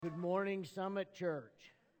Good morning, Summit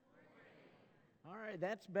Church. All right,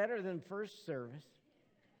 that's better than first service.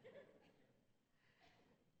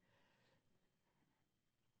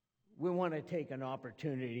 We want to take an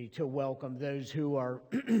opportunity to welcome those who are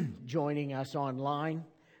joining us online.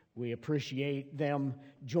 We appreciate them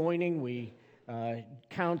joining. We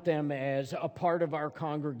count them as a part of our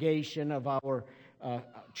congregation, of our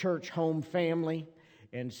church home family.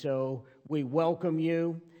 And so we welcome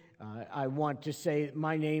you. I want to say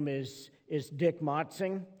my name is Dick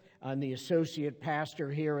Motzing. I'm the associate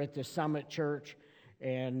pastor here at the Summit Church,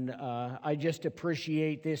 and I just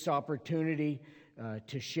appreciate this opportunity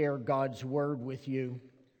to share God's Word with you.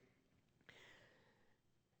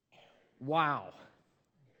 Wow.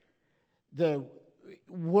 The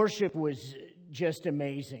worship was just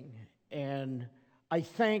amazing, and I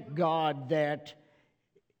thank God that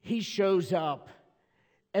He shows up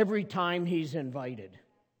every time He's invited.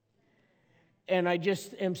 And I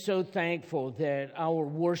just am so thankful that our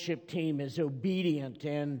worship team is obedient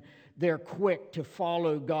and they're quick to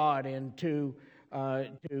follow God and to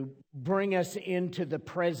bring us into the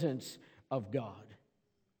presence of God.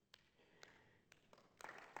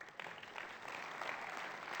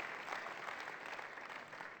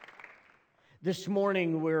 This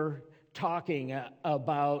morning we're talking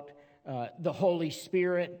about the Holy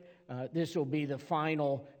Spirit. This will be the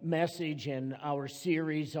final message in our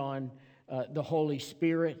series on the Holy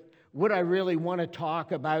Spirit. What I really want to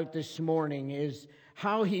talk about this morning is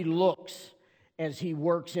how He looks as He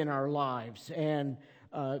works in our lives. And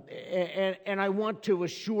I want to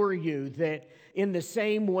assure you that in the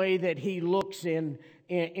same way that He looks in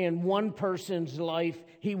one person's life,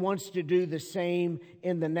 He wants to do the same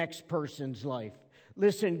in the next person's life.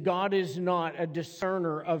 Listen, God is not a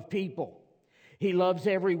discerner of people. He loves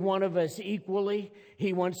every one of us equally.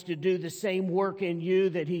 He wants to do the same work in you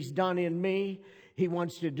that He's done in me. He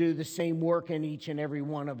wants to do the same work in each and every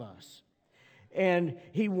one of us. And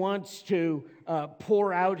He wants to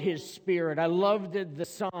pour out His Spirit. I love the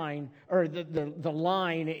sign, or the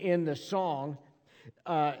line in the song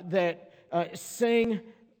that sing,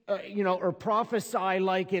 or prophesy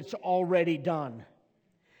like it's already done.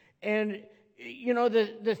 And,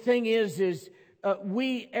 the thing is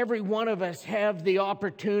every one of us have the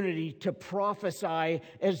opportunity to prophesy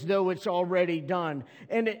as though it's already done.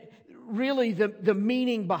 And really the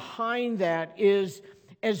meaning behind that is,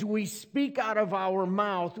 as we speak out of our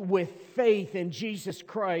mouth with faith in Jesus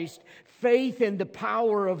Christ, faith in the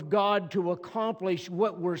power of God to accomplish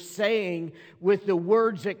what we're saying with the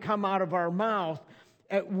words that come out of our mouth,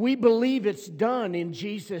 we believe it's done in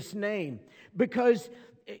Jesus' name. Because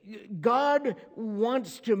God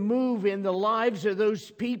wants to move in the lives of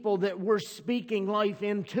those people that we're speaking life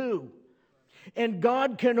into. And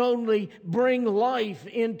God can only bring life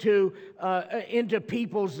into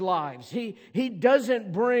people's lives. He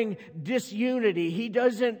doesn't bring disunity. He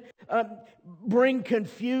doesn't bring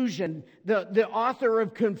confusion. The author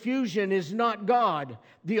of confusion is not God.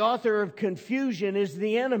 The author of confusion is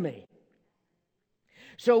the enemy.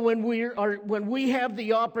 So when we have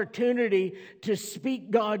the opportunity to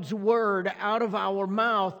speak God's word out of our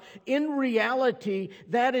mouth, in reality,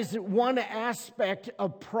 that is one aspect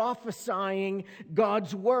of prophesying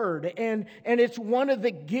God's word. And it's one of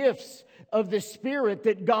the gifts of the Spirit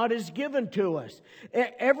that God has given to us.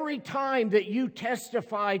 Every time that you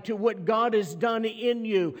testify to what God has done in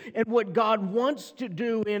you and what God wants to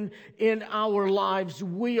do in our lives,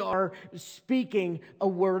 we are speaking a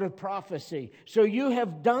word of prophecy. So you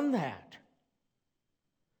have done that.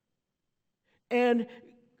 And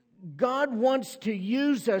God wants to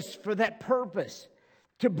use us for that purpose,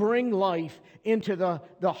 to bring life into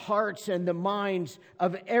the hearts and the minds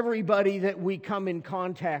of everybody that we come in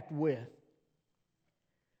contact with.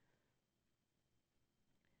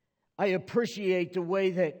 I appreciate the way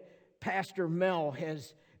that Pastor Mel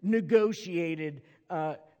has negotiated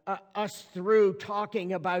us through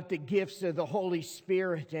talking about the gifts of the Holy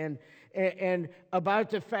Spirit and about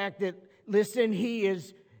the fact that, listen, He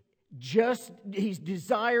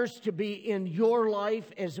desires to be in your life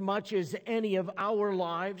as much as any of our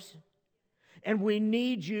lives. And we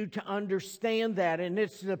need you to understand that. And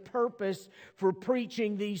it's the purpose for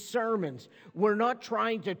preaching these sermons. We're not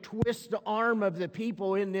trying to twist the arm of the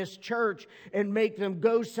people in this church and make them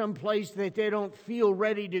go someplace that they don't feel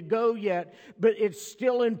ready to go yet. But it's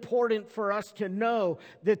still important for us to know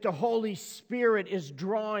that the Holy Spirit is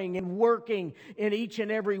drawing and working in each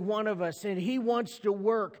and every one of us. And He wants to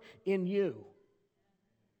work in you.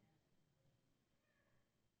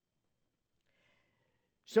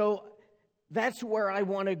 So that's where I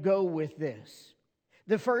want to go with this.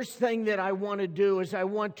 The first thing that I want to do is I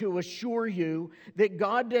want to assure you that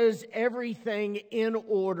God does everything in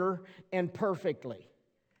order and perfectly.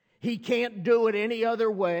 He can't do it any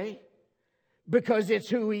other way because it's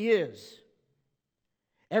who He is.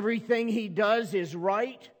 Everything He does is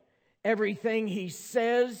right. Everything He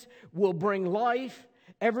says will bring life.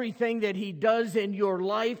 Everything that He does in your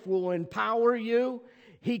life will empower you.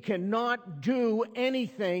 He cannot do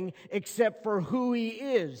anything except for who He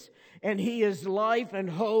is. And He is life and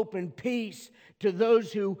hope and peace to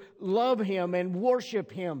those who love Him and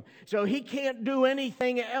worship Him. So He can't do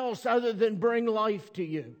anything else other than bring life to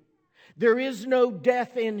you. There is no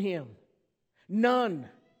death in Him. None.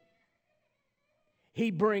 He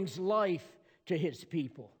brings life to His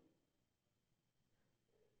people.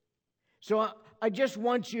 So I just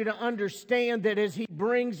want you to understand that as He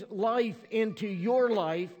brings life into your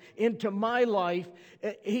life, into my life,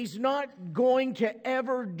 He's not going to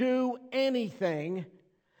ever do anything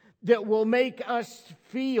that will make us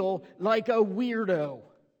feel like a weirdo.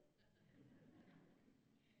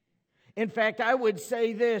 In fact, I would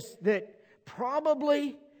say this, that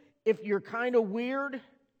probably if you're kind of weird,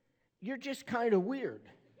 you're just kind of weird.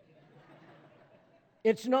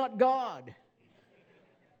 It's not God.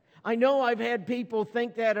 I know I've had people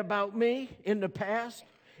think that about me in the past,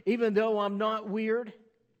 even though I'm not weird.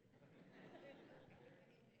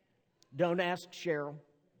 Don't ask Cheryl.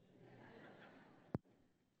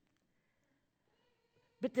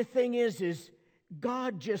 But the thing is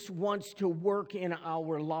God just wants to work in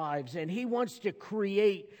our lives, and He wants to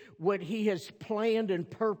create what He has planned and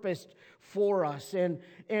purposed for us,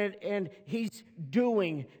 and He's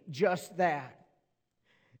doing just that.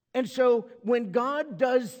 And so when God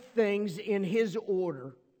does things in His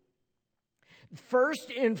order,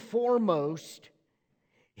 first and foremost,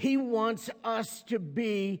 He wants us to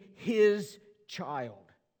be His child.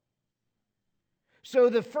 So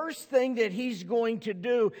the first thing that He's going to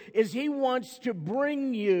do is He wants to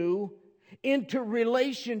bring you into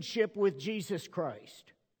relationship with Jesus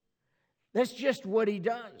Christ. That's just what He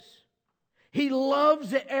does. He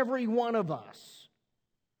loves every one of us.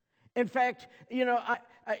 In fact, do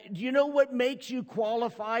you know what makes you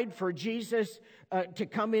qualified for Jesus to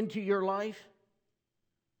come into your life?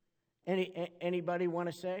 Anybody want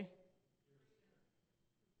to say?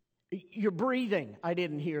 You're breathing. I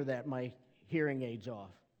didn't hear that. My hearing aid's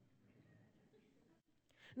off.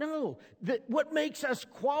 No, what makes us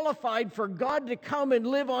qualified for God to come and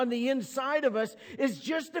live on the inside of us is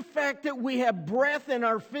just the fact that we have breath in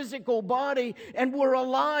our physical body and we're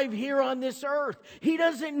alive here on this earth. He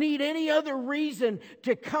doesn't need any other reason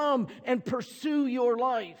to come and pursue your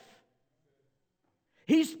life.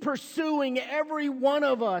 He's pursuing every one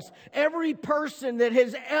of us, every person that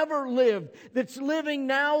has ever lived, that's living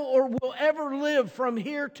now or will ever live from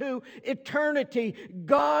here to eternity.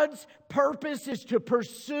 God's purpose is to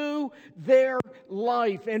pursue their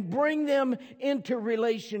life and bring them into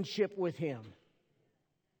relationship with Him.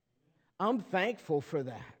 I'm thankful for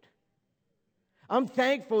that. I'm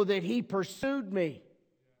thankful that He pursued me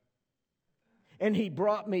and He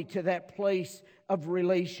brought me to that place of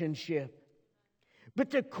relationship. But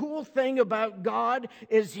the cool thing about God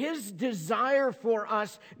is His desire for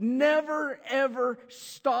us never, ever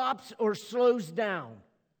stops or slows down.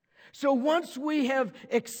 So once we have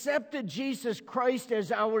accepted Jesus Christ as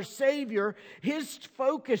our Savior, His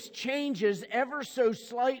focus changes ever so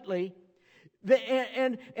slightly.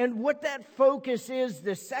 And what that focus is,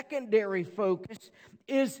 the secondary focus,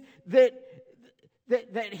 is that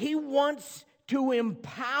He wants to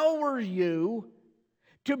empower you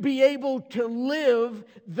to be able to live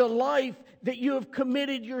the life that you have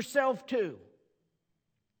committed yourself to.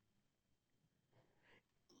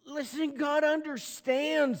 Listen, God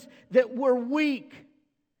understands that we're weak.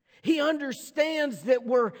 He understands that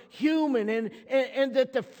we're human and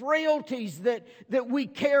that the frailties that we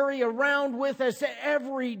carry around with us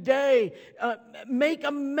every day make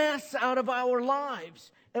a mess out of our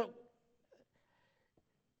lives.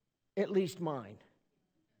 At least mine.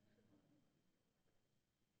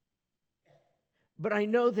 But I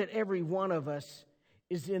know that every one of us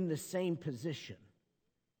is in the same position.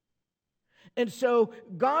 And so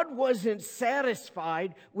God wasn't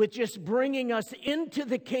satisfied with just bringing us into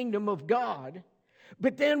the kingdom of God.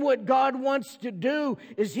 But then what God wants to do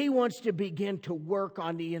is He wants to begin to work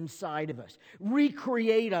on the inside of us.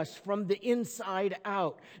 Recreate us from the inside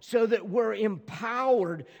out so that we're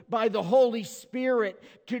empowered by the Holy Spirit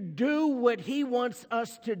to do what He wants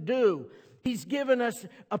us to do. He's given us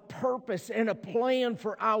a purpose and a plan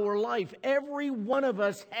for our life. Every one of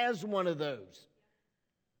us has one of those.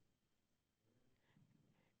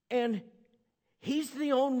 And He's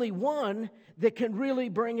the only one that can really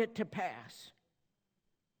bring it to pass.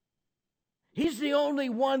 He's the only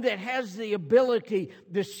one that has the ability,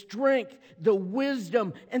 the strength, the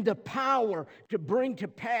wisdom, and the power to bring to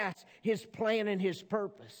pass His plan and His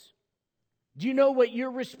purpose. Do you know what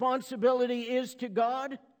your responsibility is to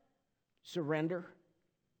God? Surrender.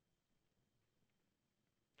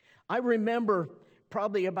 I remember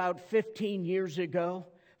probably about 15 years ago,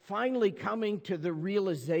 finally coming to the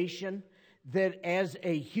realization that as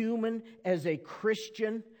a human, as a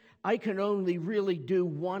Christian, I can only really do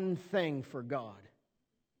one thing for God,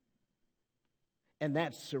 and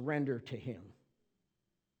that's surrender to Him.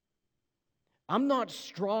 I'm not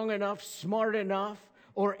strong enough, smart enough,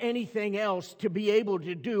 or anything else to be able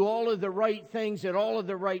to do all of the right things at all of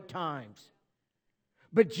the right times.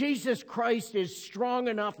 But Jesus Christ is strong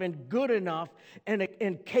enough and good enough and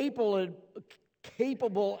capable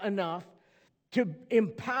enough to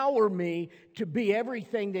empower me to be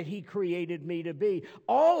everything that He created me to be.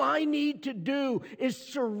 All I need to do is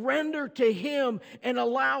surrender to Him and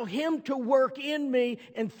allow Him to work in me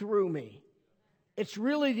and through me. It's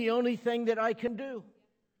really the only thing that I can do.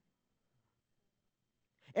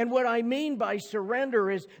 And what I mean by surrender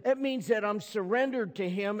is, it means that I'm surrendered to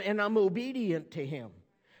Him and I'm obedient to Him,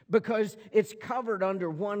 because it's covered under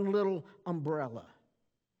one little umbrella.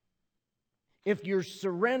 If you're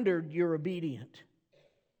surrendered, you're obedient.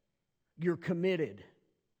 You're committed.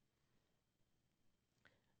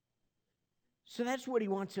 So that's what He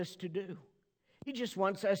wants us to do. He just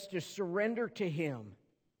wants us to surrender to Him.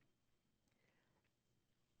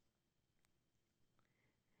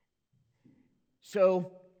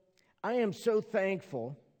 So I am so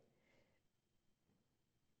thankful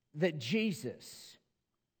that Jesus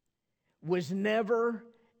was never,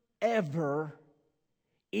 ever,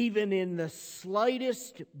 even in the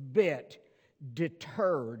slightest bit,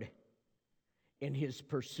 deterred in His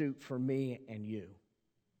pursuit for me and you.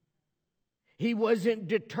 He wasn't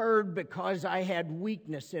deterred because I had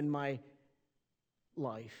weakness in my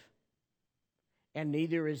life. And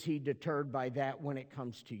neither is He deterred by that when it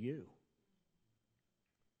comes to you.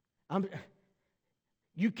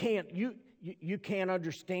 You can't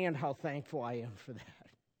understand how thankful I am for that.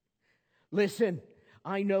 Listen,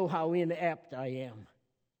 I know how inept I am.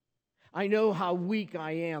 I know how weak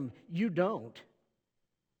I am. You don't.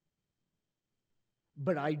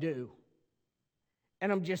 But I do.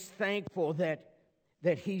 And I'm just thankful that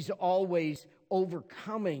He's always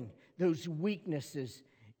overcoming those weaknesses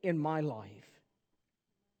in my life.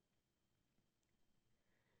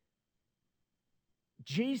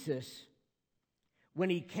 Jesus, when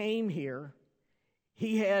He came here,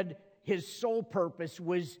 He had His sole purpose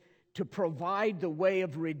was to provide the way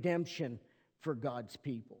of redemption for God's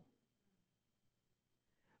people.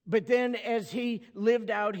 But then as He lived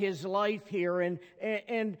out His life here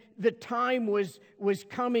and the time was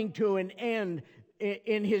coming to an end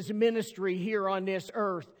in His ministry here on this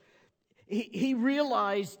earth, He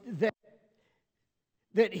realized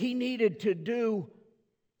that He needed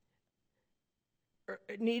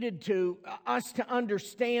us to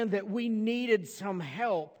understand that we needed some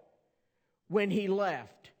help when He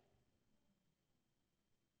left.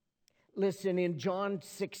 Listen, in John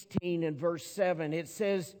 16 and verse 7, it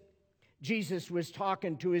says, Jesus was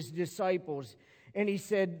talking to His disciples, and He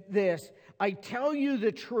said this, I tell you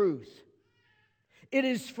the truth. It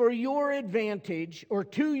is for your advantage, or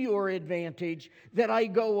to your advantage, that I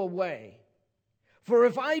go away. For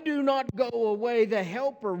if I do not go away, the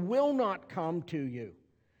Helper will not come to you.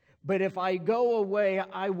 But if I go away,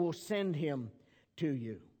 I will send Him to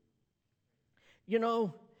you. You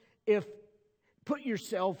know, put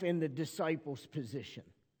yourself in the disciples' position.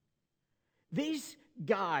 These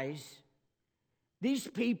guys, these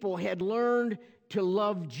people had learned to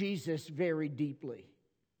love Jesus very deeply.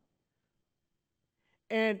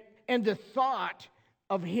 And the thought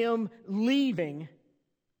of Him leaving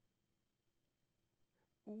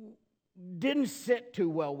didn't sit too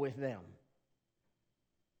well with them.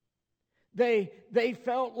 They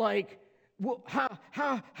felt like, well,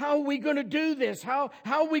 how are we going to do this? How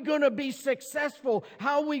are we going to be successful?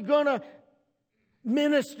 How are we going to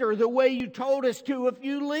minister the way you told us to? If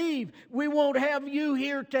you leave, we won't have you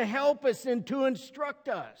here to help us and to instruct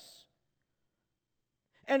us.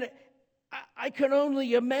 And I can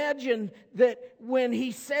only imagine that when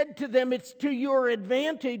He said to them, it's to your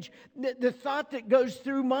advantage, the thought that goes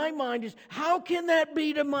through my mind is, how can that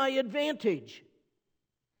be to my advantage?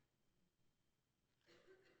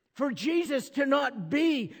 For Jesus to not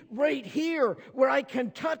be right here where I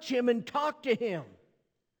can touch Him and talk to Him.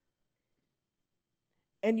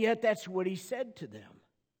 And yet that's what He said to them.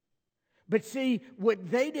 But see, what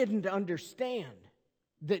they didn't understand,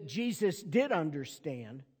 that Jesus did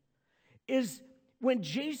understand, is when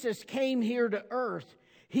Jesus came here to earth,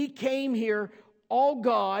 he came here all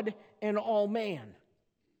God and all man.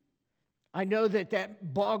 I know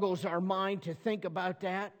that boggles our mind to think about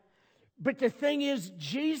that. But the thing is,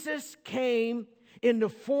 Jesus came in the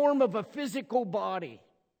form of a physical body.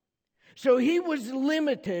 So he was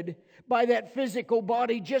limited by that physical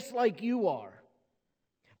body just like you are.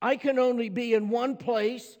 I can only be in one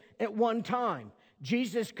place at one time.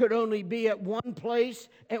 Jesus could only be at one place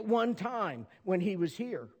at one time when he was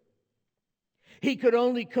here. He could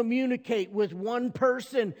only communicate with one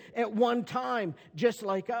person at one time, just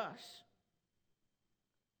like us.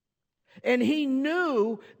 And he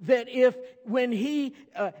knew that when he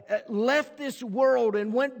left this world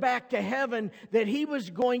and went back to heaven, that he was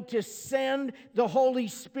going to send the Holy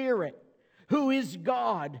Spirit, who is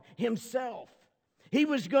God himself. He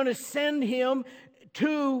was going to send him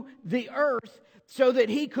to the earth so that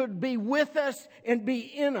he could be with us and be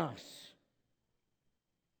in us.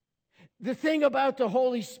 The thing about the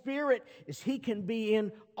Holy Spirit is he can be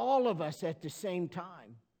in all of us at the same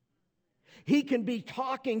time. He can be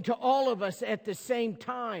talking to all of us at the same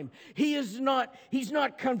time. He's not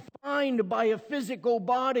confined by a physical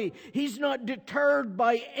body. He's not deterred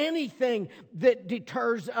by anything that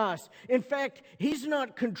deters us. In fact, he's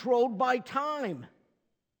not controlled by time.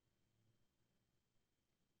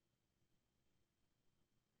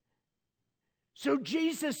 So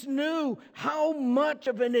Jesus knew how much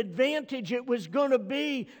of an advantage it was going to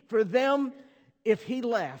be for them if he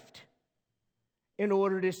left in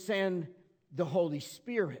order to send the Holy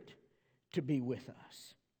Spirit to be with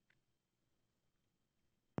us.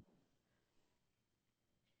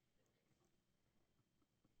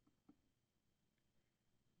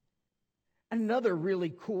 Another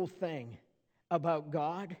really cool thing about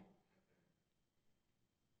God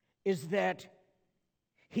is that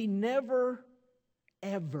he never,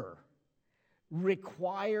 ever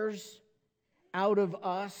requires out of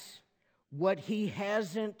us what he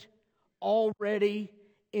hasn't already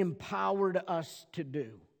empowered us to do.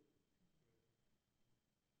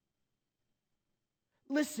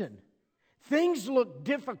 Listen, things look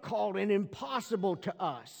difficult and impossible to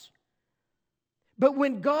us. But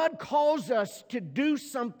when God calls us to do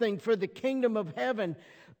something for the kingdom of heaven,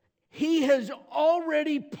 he has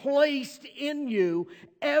already placed in you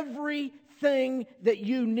everything that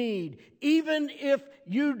you need, even if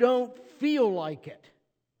you don't feel like it.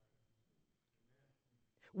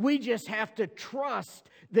 We just have to trust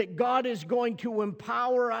that God is going to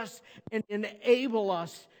empower us and enable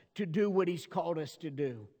us to do what he's called us to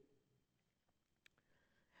do.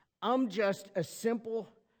 I'm just a simple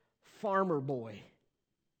farmer boy.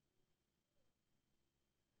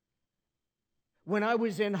 When I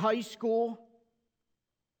was in high school,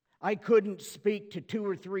 I couldn't speak to 2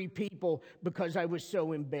 or 3 people because I was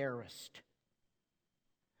so embarrassed.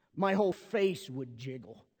 My whole face would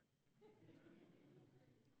jiggle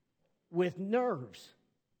with nerves.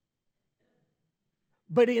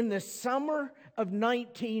 But in the summer of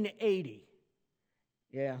 1980,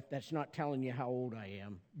 yeah, that's not telling you how old I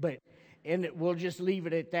am, and we'll just leave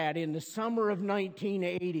it at that. In the summer of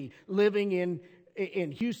 1980, living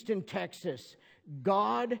in Houston, Texas,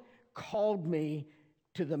 God called me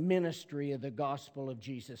to the ministry of the gospel of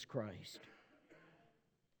Jesus Christ.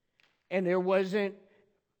 And there wasn't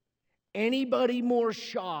anybody more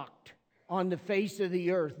shocked on the face of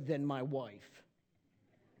the earth than my wife.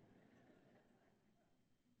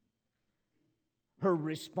 Her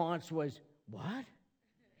response was, "What?"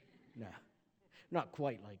 No, not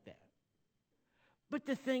quite like that. But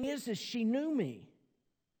the thing is she knew me.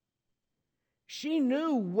 She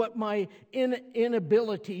knew what my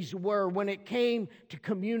inabilities were when it came to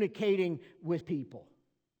communicating with people.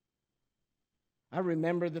 I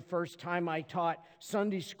remember the first time I taught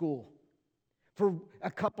Sunday school. For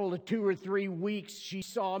a couple of 2 or 3 weeks, she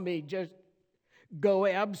saw me just go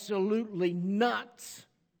absolutely nuts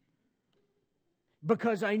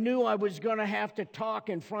because I knew I was going to have to talk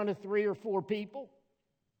in front of 3 or 4 people.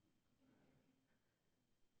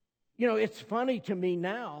 You know, it's funny to me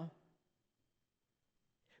now,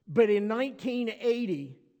 but in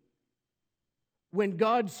 1980, when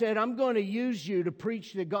God said, "I'm going to use you to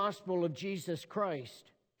preach the gospel of Jesus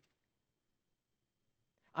Christ,"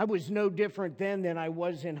 I was no different then than I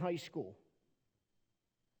was in high school.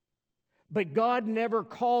 But God never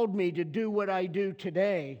called me to do what I do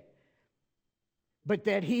today, but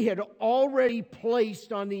that he had already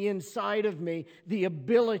placed on the inside of me the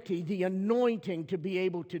ability, the anointing to be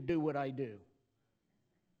able to do what I do.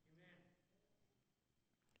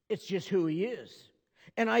 It's just who he is.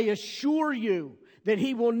 And I assure you that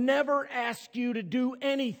He will never ask you to do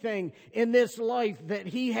anything in this life that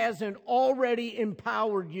He hasn't already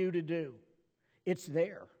empowered you to do. It's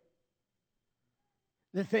there.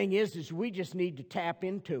 The thing is we just need to tap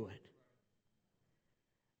into it.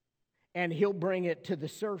 And He'll bring it to the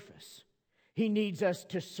surface. He needs us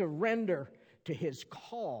to surrender to His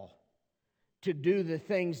call to do the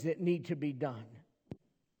things that need to be done.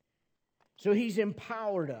 So He's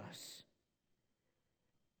empowered us.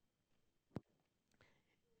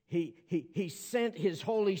 He sent His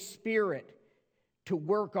Holy Spirit to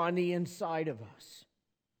work on the inside of us.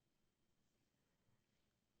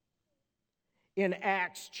 In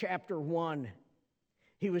Acts chapter 1,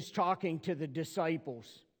 He was talking to the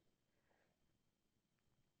disciples.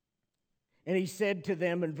 And He said to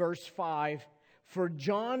them in verse 5, "For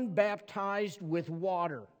John baptized with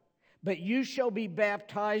water, but you shall be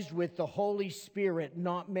baptized with the Holy Spirit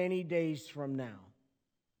not many days from now."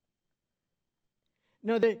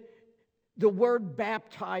 Now, the word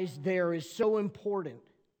baptized there is so important,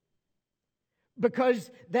 because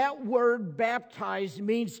that word baptized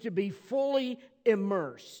means to be fully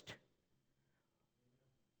immersed.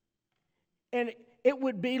 And it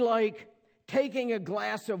would be like taking a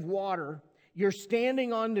glass of water. You're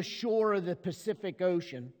standing on the shore of the Pacific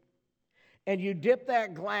Ocean, and you dip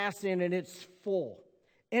that glass in and it's full.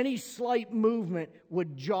 Any slight movement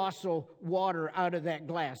would jostle water out of that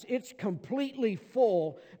glass. It's completely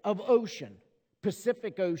full of ocean,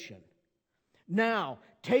 Pacific Ocean. Now,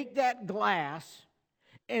 take that glass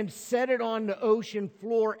and set it on the ocean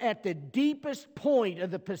floor at the deepest point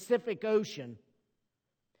of the Pacific Ocean.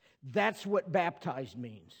 That's what baptized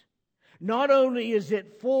means. Not only is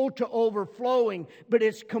it full to overflowing, but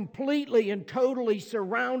it's completely and totally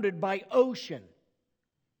surrounded by ocean.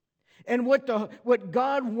 And what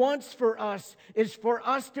God wants for us is for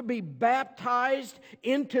us to be baptized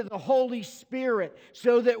into the Holy Spirit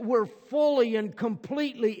so that we're fully and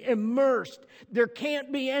completely immersed. There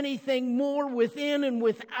can't be anything more within and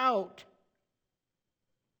without.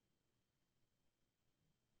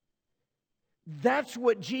 That's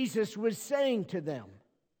what Jesus was saying to them.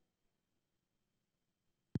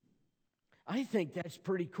 I think that's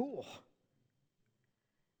pretty cool.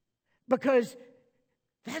 Because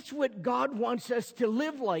that's what God wants us to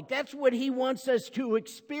live like. That's what He wants us to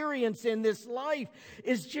experience in this life,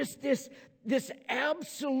 is just this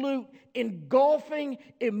absolute engulfing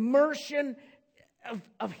immersion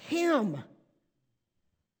of Him.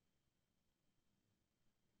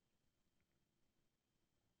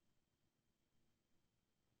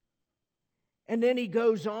 And then He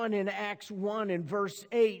goes on in Acts 1 and verse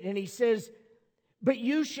 8, and He says, "But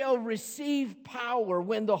you shall receive power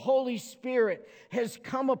when the Holy Spirit has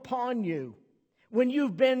come upon you." When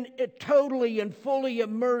you've been totally and fully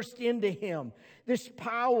immersed into Him, this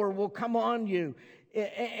power will come on you.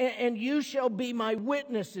 "And you shall be my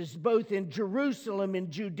witnesses both in Jerusalem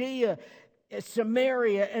and Judea,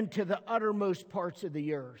 Samaria, and to the uttermost parts of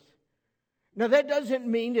the earth." Now, that doesn't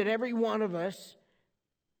mean that every one of us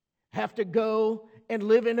have to go and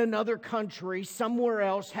live in another country, somewhere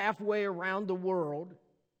else, halfway around the world.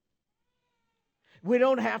 We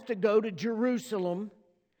don't have to go to Jerusalem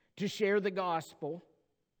to share the gospel.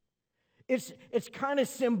 It's kind of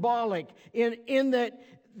symbolic in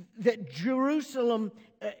that Jerusalem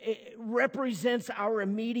represents our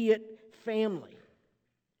immediate family.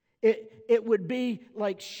 It would be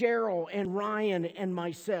like Cheryl and Ryan and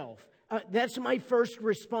myself. That's my first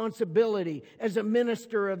responsibility as a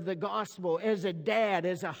minister of the gospel, as a dad,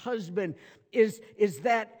 as a husband, is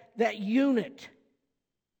that unit,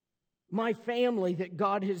 my family that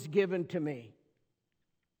God has given to me.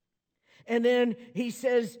 And then he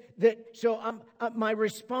says that, so my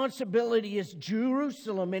responsibility is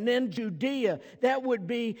Jerusalem and then Judea. That would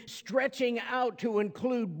be stretching out to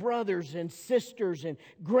include brothers and sisters and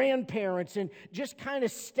grandparents and just kind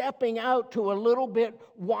of stepping out to a little bit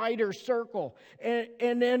wider circle.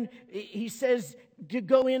 And then he says to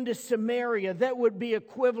go into Samaria. That would be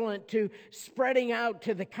equivalent to spreading out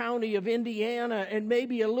to the county of Indiana and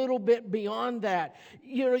maybe a little bit beyond that.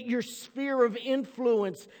 Your sphere of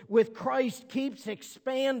influence with Christ keeps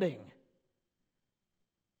expanding.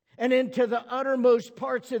 And into the uttermost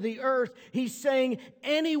parts of the earth, he's saying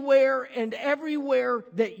anywhere and everywhere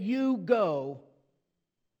that you go,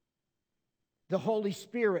 the Holy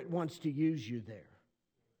Spirit wants to use you there.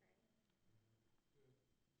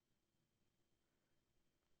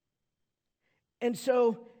 And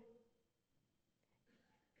so,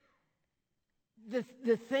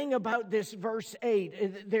 the thing about this verse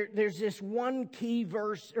 8, there's this one key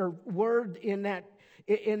verse or word in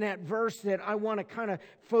that verse that I want to kind of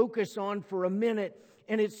focus on for a minute.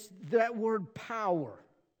 and it's that word power.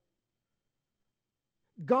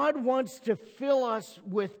 God wants to fill us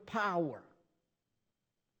with power.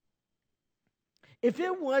 If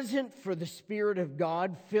it wasn't for the Spirit of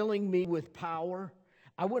God filling me with power,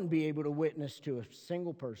 I wouldn't be able to witness to a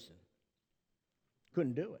single person.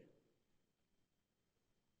 Couldn't do it.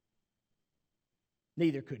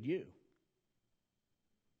 Neither could you.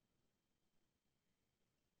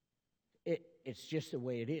 It's just the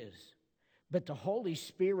way it is. But the Holy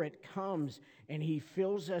Spirit comes and He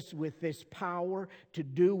fills us with this power to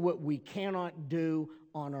do what we cannot do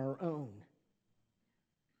on our own.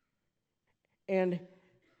 And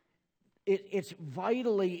it's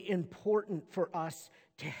vitally important for us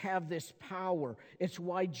to have this power. It's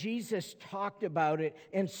why Jesus talked about it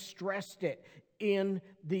and stressed it in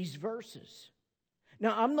these verses.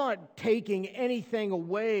 Now, I'm not taking anything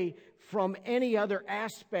away from any other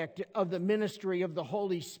aspect of the ministry of the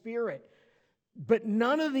Holy Spirit, but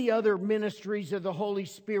none of the other ministries of the Holy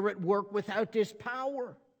Spirit work without this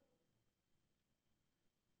power.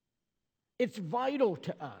 It's vital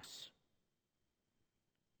to us.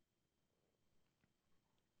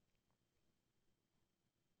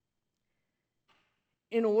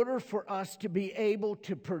 In order for us to be able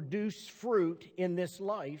to produce fruit in this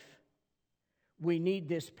life, we need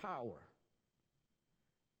this power.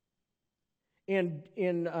 In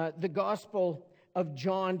the Gospel of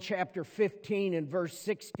John chapter 15 and verse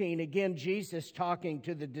 16, again, Jesus talking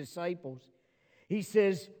to the disciples, He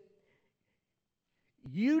says,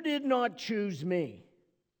 "You did not choose me,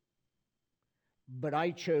 but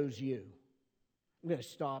I chose you." I'm going to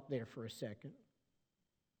stop there for a second.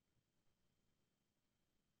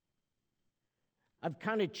 I've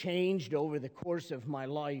kind of changed over the course of my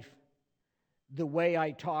life the way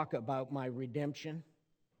I talk about my redemption.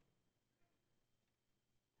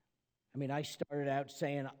 I mean, I started out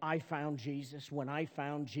saying, I found Jesus when I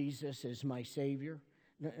found Jesus as my Savior.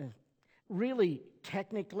 Really,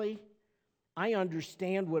 technically, I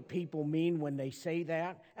understand what people mean when they say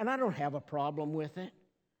that, and I don't have a problem with it.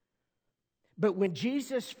 But when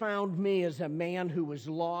Jesus found me as a man who was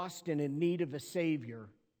lost and in need of a Savior,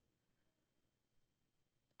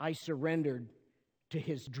 I surrendered to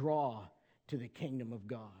His draw to the kingdom of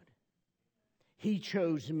God. He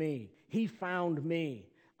chose me. He found me.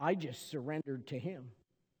 I just surrendered to Him.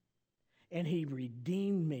 And He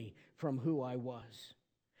redeemed me from who I was.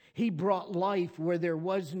 He brought life where there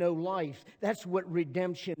was no life. That's what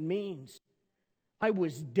redemption means. I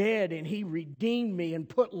was dead and He redeemed me and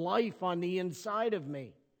put life on the inside of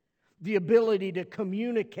me. The ability to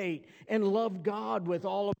communicate and love God with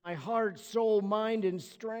all of my heart, soul, mind, and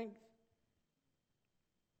strength.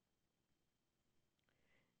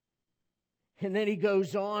 And then he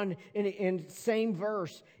goes on in same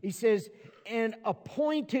verse. He says, "And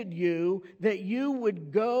appointed you that you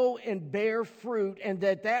would go and bear fruit, and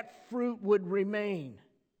that fruit would remain."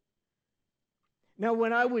 Now,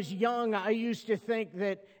 when I was young, I used to think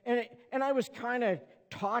that, and I was kind of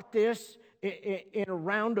taught this in a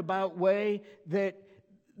roundabout way,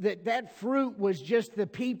 that fruit was just the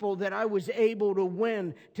people that I was able to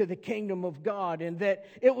win to the kingdom of God, and that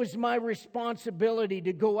it was my responsibility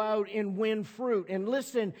to go out and win fruit. And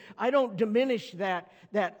listen, I don't diminish that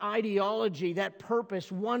ideology, that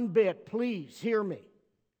purpose one bit. Please hear me.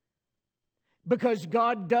 Because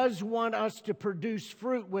God does want us to produce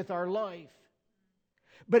fruit with our life.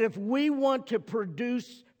 But if we want to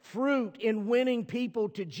produce fruit in winning people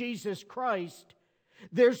to Jesus Christ,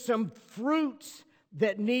 there's some fruits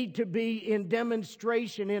that need to be in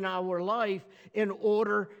demonstration in our life in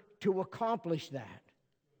order to accomplish that.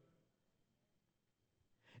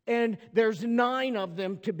 And there's 9 of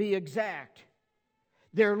them to be exact.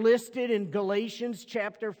 They're listed in Galatians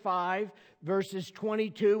chapter 5, verses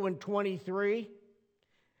 22 and 23.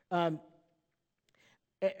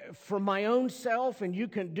 For my own self, and you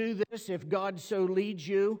can do this if God so leads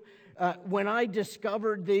you, when I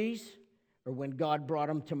discovered these, or when God brought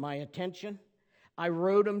them to my attention, I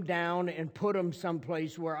wrote them down and put them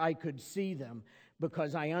someplace where I could see them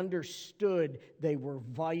because I understood they were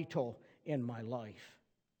vital in my life.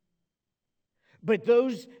 But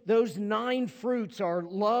those 9 fruits are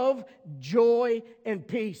love, joy, and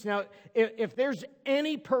peace. Now, if there's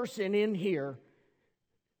any person in here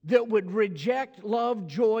that would reject love,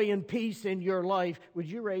 joy, and peace in your life, would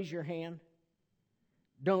you raise your hand?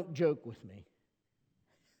 Don't joke with me.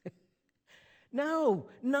 No,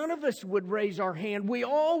 none of us would raise our hand. We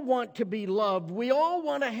all want to be loved. We all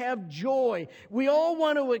want to have joy. We all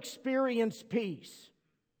want to experience peace.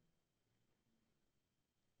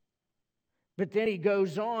 But then he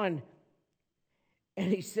goes on and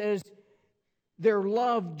he says, their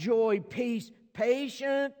love, joy, peace,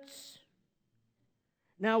 patience.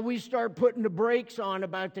 Now we start putting the brakes on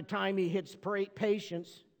about the time he hits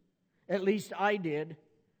patience. At least I did.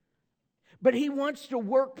 But he wants to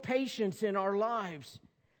work patience in our lives.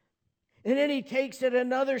 And then he takes it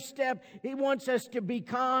another step. He wants us to be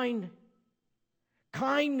kind.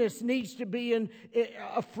 Kindness needs to be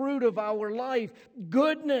a fruit of our life.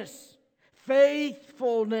 Goodness,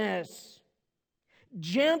 faithfulness,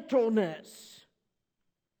 gentleness.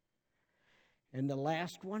 And the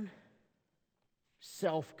last one,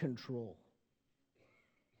 self-control.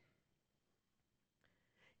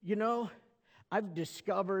 You know, I've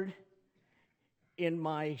discovered in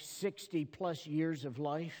my 60-plus years of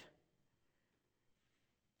life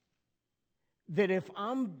that if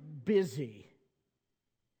I'm busy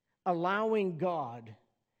allowing God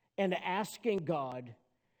and asking God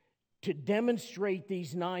to demonstrate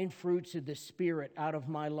these 9 fruits of the Spirit out of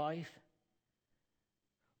my life,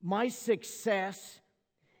 my success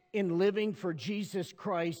in living for Jesus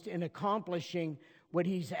Christ and accomplishing what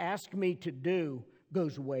He's asked me to do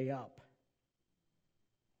goes way up.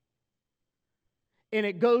 And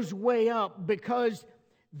it goes way up because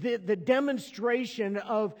the demonstration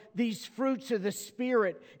of these fruits of the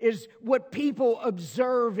Spirit is what people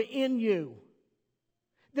observe in you.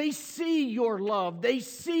 They see your love. They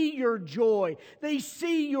see your joy. They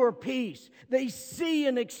see your peace. They see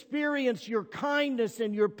and experience your kindness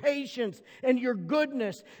and your patience and your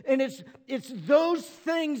goodness. And it's those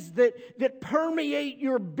things that permeate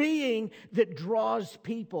your being that draws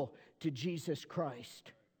people to Jesus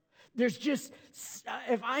Christ. There's just,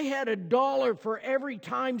 if I had $1 for every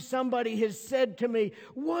time somebody has said to me,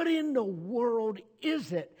 what in the world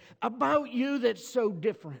is it about you that's so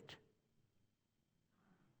different?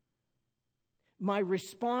 My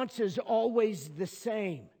response is always the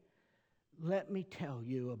same. Let me tell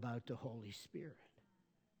you about the Holy Spirit.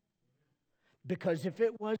 Because if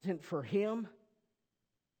it wasn't for Him,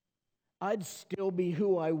 I'd still be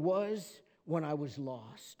who I was when I was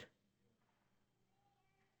lost.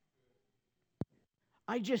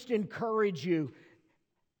 I just encourage you.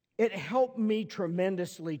 It helped me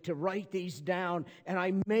tremendously to write these down, and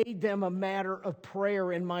I made them a matter of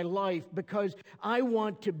prayer in my life because I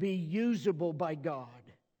want to be usable by God.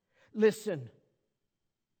 Listen,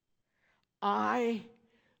 I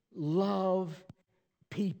love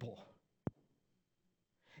people.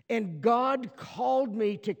 And God called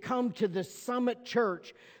me to come to the Summit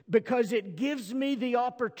Church because it gives me the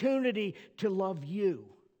opportunity to love you.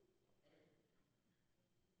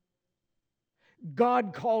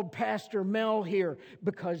 God called Pastor Mel here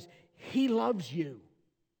because he loves you.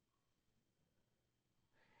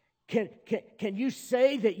 Can you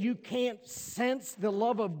say that you can't sense the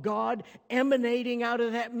love of God emanating out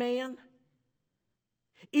of that man?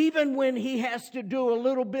 Even when he has to do a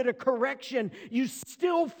little bit of correction, you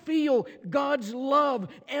still feel God's love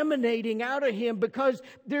emanating out of him because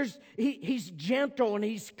he's gentle and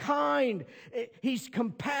he's kind, he's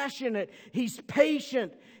compassionate, he's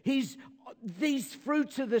patient, he's these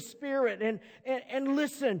fruits of the Spirit. And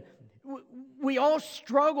listen, we all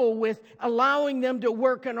struggle with allowing them to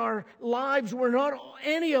work in our lives. We're not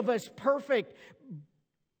any of us perfect,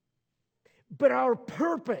 but our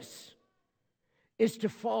purpose is to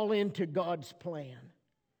fall into God's plan,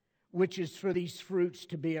 which is for these fruits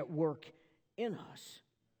to be at work in us.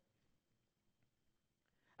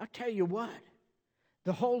 I'll tell you what,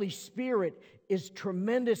 the Holy Spirit is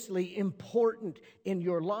tremendously important in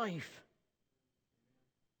your life.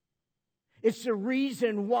 It's the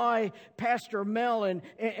reason why Pastor Mel and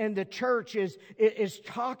the church is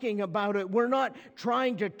talking about it. We're not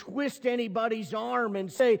trying to twist anybody's arm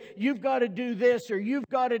and say, you've got to do this or you've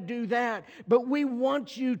got to do that. But we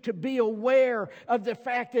want you to be aware of the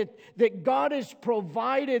fact that God has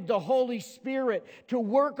provided the Holy Spirit to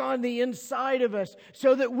work on the inside of us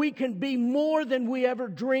so that we can be more than we ever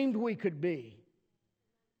dreamed we could be.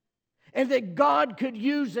 And that God could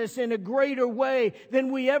use us in a greater way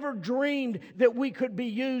than we ever dreamed that we could be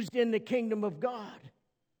used in the kingdom of God.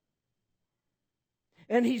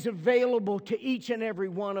 And He's available to each and every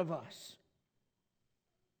one of us.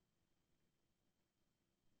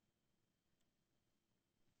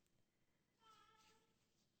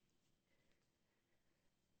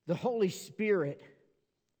 The Holy Spirit's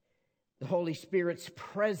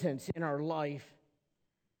presence in our life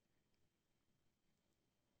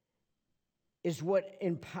is what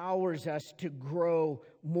empowers us to grow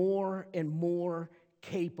more and more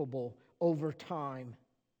capable over time.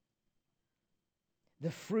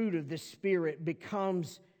 The fruit of the Spirit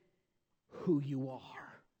becomes who you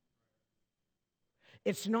are.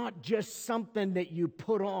 It's not just something that you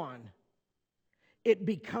put on. It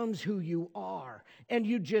becomes who you are. And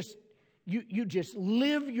you just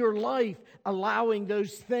live your life allowing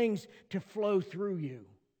those things to flow through you.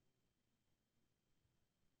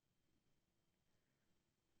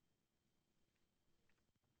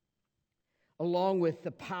 Along with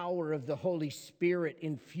the power of the Holy Spirit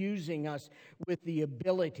infusing us with the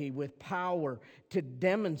ability, with power to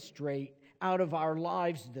demonstrate out of our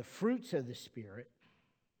lives the fruits of the Spirit,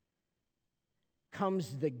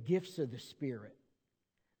 comes the gifts of the Spirit.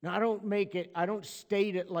 Now, I don't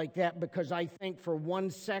state it like that because I think for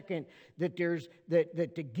 1 second that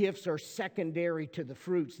that the gifts are secondary to the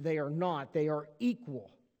fruits. They are not. They are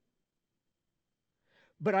equal.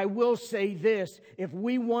 But I will say this, if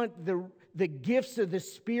we want the gifts of the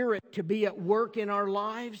Spirit to be at work in our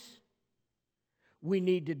lives, we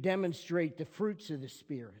need to demonstrate the fruits of the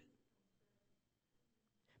Spirit.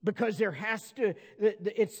 Because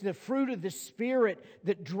it's the fruit of the Spirit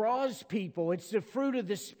that draws people. It's the fruit of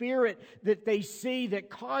the Spirit that they see that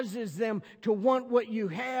causes them to want what you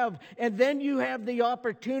have. And then you have the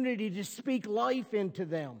opportunity to speak life into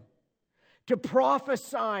them, to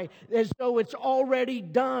prophesy as though it's already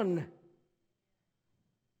done.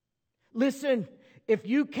 Listen, if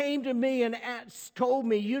you came to me and told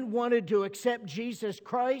me you wanted to accept Jesus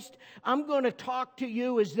Christ, I'm going to talk to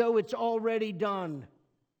you as though it's already done.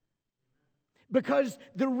 Because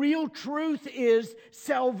the real truth is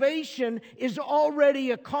salvation is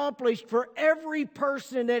already accomplished for every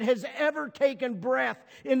person that has ever taken breath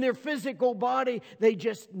in their physical body.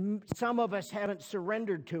 Some of us haven't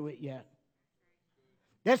surrendered to it yet.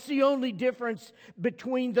 That's the only difference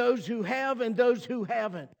between those who have and those who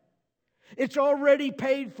haven't. It's already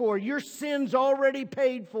paid for. Your sin's already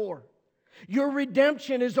paid for. Your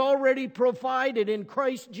redemption is already provided in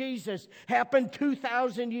Christ Jesus. Happened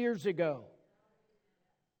 2,000 years ago.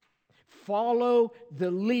 Follow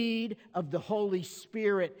the lead of the Holy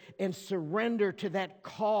Spirit and surrender to that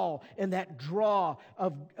call and that draw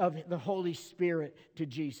of the Holy Spirit to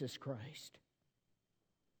Jesus Christ.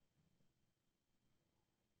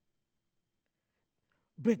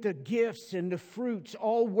 But the gifts and the fruits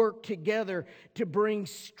all work together to bring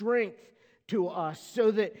strength to us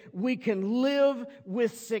so that we can live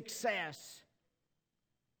with success.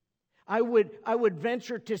 I would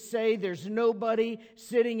venture to say there's nobody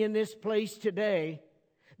sitting in this place today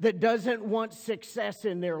that doesn't want success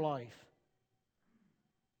in their life.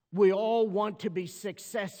 We all want to be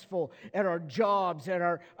successful at our jobs, at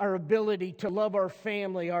our ability to love our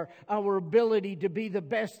family, our ability to be the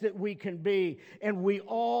best that we can be. And we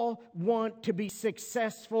all want to be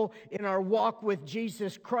successful in our walk with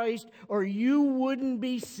Jesus Christ, or you wouldn't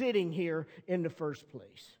be sitting here in the first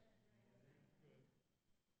place.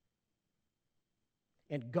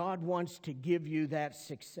 And God wants to give you that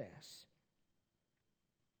success.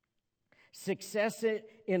 Success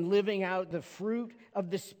in living out the fruit of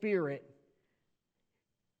the Spirit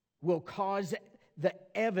will cause the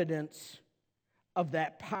evidence of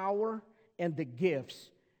that power and the gifts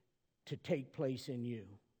to take place in you.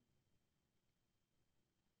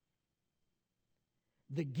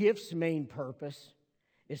 The gift's main purpose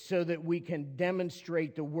is so that we can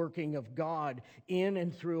demonstrate the working of God in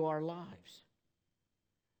and through our lives.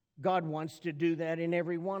 God wants to do that in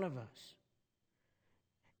every one of us.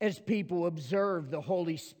 As people observe the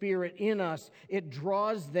Holy Spirit in us, it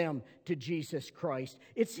draws them to Jesus Christ.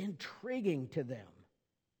 It's intriguing to them.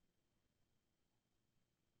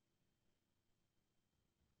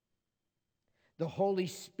 The Holy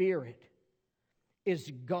Spirit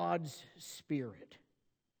is God's Spirit.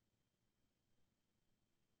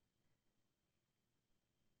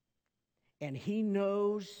 And He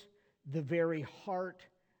knows the very heart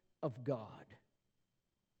of God.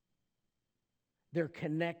 They're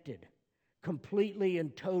connected, completely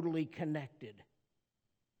and totally connected,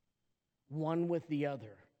 one with the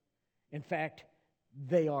other. In fact,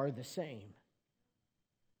 they are the same.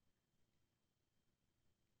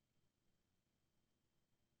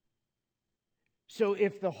 So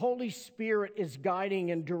if the Holy Spirit is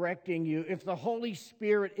guiding and directing you, if the Holy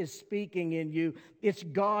Spirit is speaking in you, it's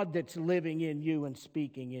God that's living in you and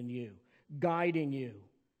speaking in you, guiding you,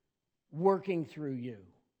 working through you.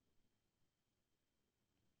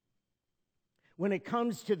 When it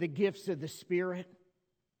comes to the gifts of the Spirit,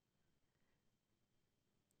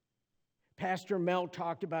 Pastor Mel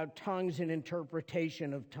talked about tongues and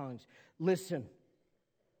interpretation of tongues. Listen,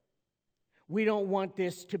 we don't want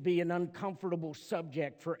this to be an uncomfortable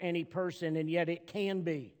subject for any person, and yet it can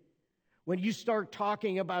be. When you start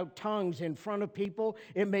talking about tongues in front of people,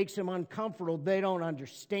 it makes them uncomfortable. They don't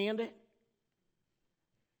understand it.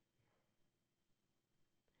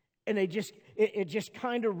 and it just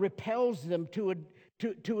kind of repels them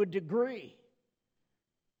to a degree.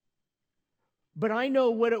 But I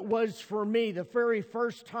know what it was for me. The very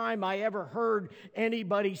first time I ever heard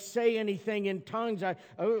anybody say anything in tongues, I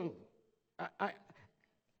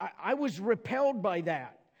was repelled by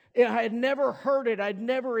that. I had never heard it. I'd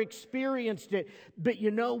never experienced it. But you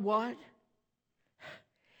know what?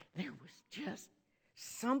 There was just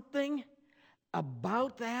something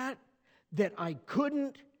about that I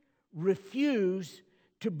couldn't refuse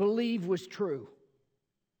to believe was true.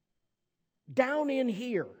 Down in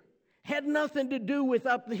here. Had nothing to do with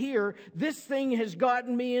up here. This thing has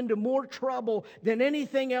gotten me into more trouble than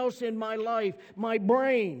anything else in my life. My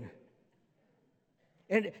brain.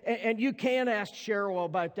 And you can ask Cheryl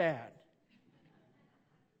about that.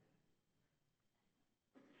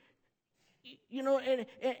 You know,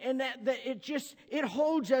 and that it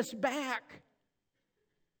holds us back.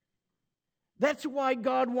 That's why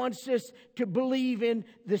God wants us to believe in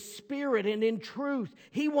the Spirit and in truth.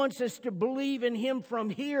 He wants us to believe in Him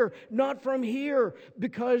from here, not from here,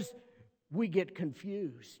 because we get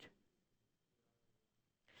confused.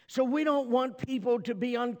 So we don't want people to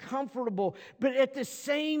be uncomfortable, but at the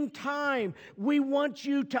same time, we want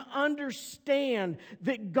you to understand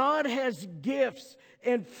that God has gifts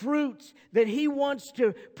and fruits that He wants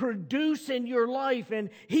to produce in your life, and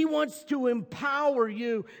He wants to empower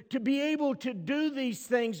you to be able to do these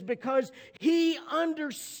things because He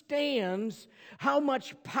understands how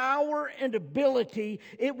much power and ability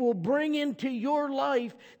it will bring into your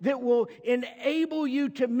life that will enable you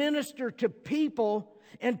to minister to people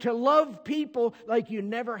and to love people like you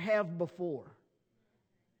never have before.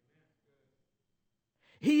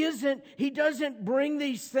 He doesn't bring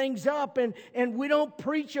these things up, and we don't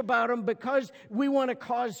preach about them because we want to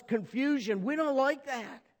cause confusion. We don't like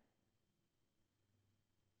that.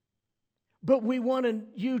 But we want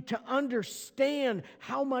you to understand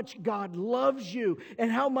how much God loves you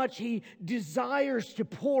and how much He desires to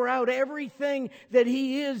pour out everything that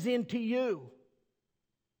He is into you.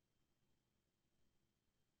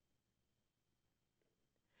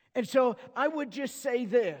 And so I would just say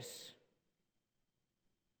this,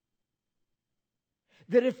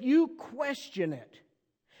 that if you question it,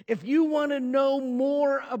 if you want to know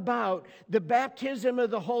more about the baptism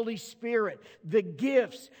of the Holy Spirit, the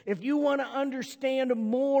gifts, if you want to understand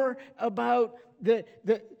more about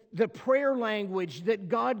the prayer language that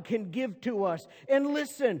God can give to us, and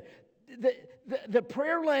listen, the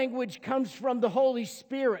prayer language comes from the Holy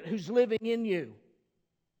Spirit who's living in you.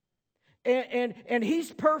 And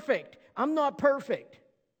He's perfect. I'm not perfect.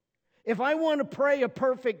 If I want to pray a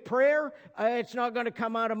perfect prayer, it's not going to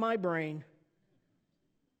come out of my brain.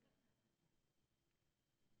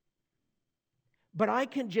 But I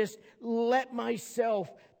can just let myself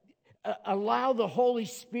allow the Holy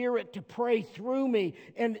Spirit to pray through me.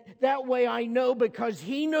 And that way I know, because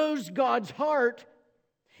He knows God's heart,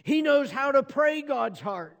 He knows how to pray God's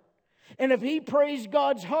heart. And if He prays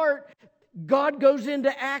God's heart, God goes into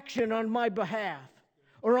action on my behalf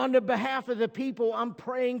or on the behalf of the people I'm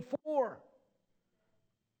praying for.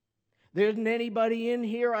 There isn't anybody in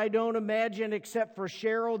here, I don't imagine, except for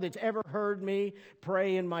Cheryl, that's ever heard me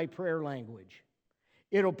pray in my prayer language.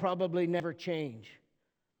 It'll probably never change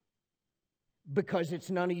because it's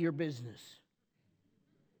none of your business.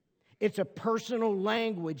 It's a personal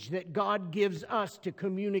language that God gives us to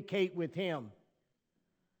communicate with Him.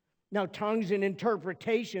 Now, tongues and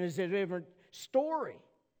interpretation is a different story,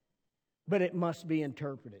 but it must be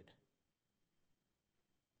interpreted.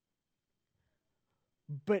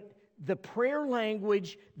 But the prayer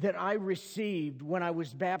language that I received when I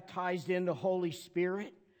was baptized in the Holy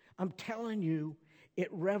Spirit, I'm telling you, it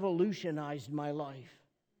revolutionized my life.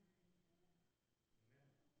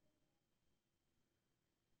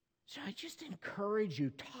 So I just encourage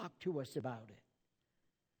you, talk to us about it.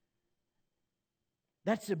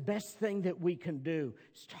 That's the best thing that we can do,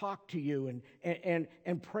 is talk to you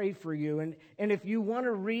and pray for you. And if you want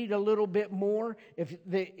to read a little bit more,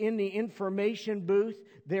 in the information booth,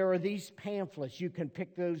 there are these pamphlets. You can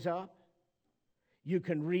pick those up. You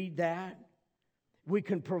can read that. We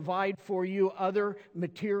can provide for you other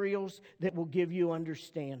materials that will give you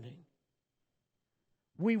understanding.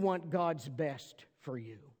 We want God's best for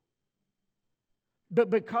you. But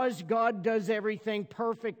because God does everything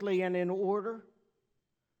perfectly and in order,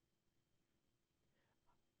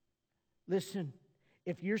 listen,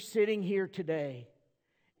 if you're sitting here today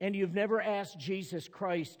and you've never asked Jesus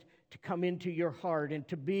Christ to come into your heart and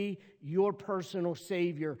to be your personal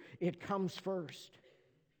Savior, it comes first.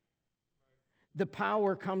 The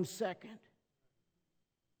power comes second.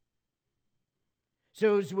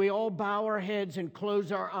 So as we all bow our heads and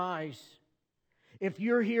close our eyes, if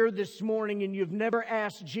you're here this morning and you've never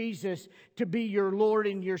asked Jesus to be your Lord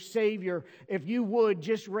and your Savior, if you would,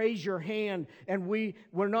 just raise your hand, and we're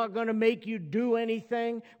not going to make you do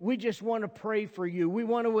anything. We just want to pray for you. We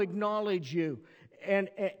want to acknowledge you. And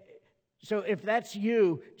so if that's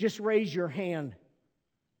you, just raise your hand.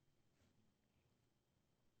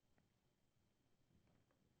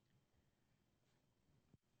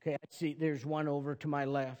 Okay, I see there's one over to my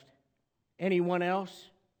left. Anyone else?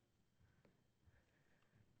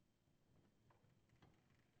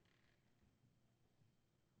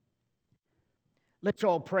 Let's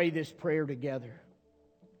all pray this prayer together.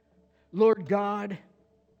 Lord God,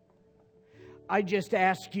 I just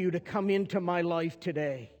ask you to come into my life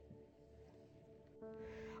today.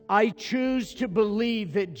 I choose to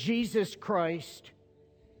believe that Jesus Christ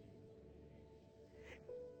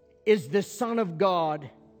is the Son of God,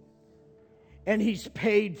 and He's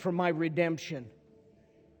paid for my redemption.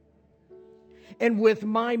 And with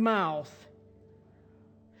my mouth,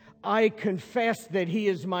 I confess that He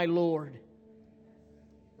is my Lord.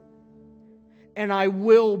 And I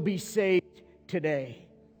will be saved today.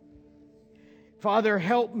 Father,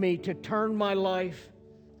 help me to turn my life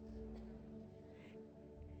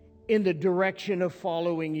in the direction of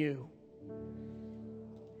following you.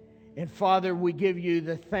 And Father, we give you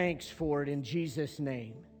the thanks for it in Jesus'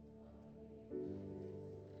 name.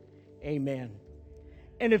 Amen.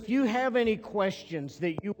 And if you have any questions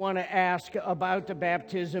that you want to ask about the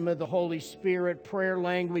baptism of the Holy Spirit, prayer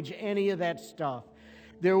language, any of that stuff,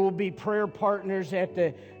 there will be prayer partners at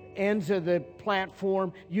the ends of the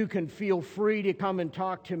platform. You can feel free to come and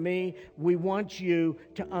talk to me. We want you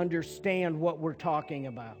to understand what we're talking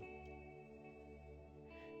about.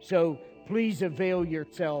 So please avail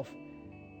yourself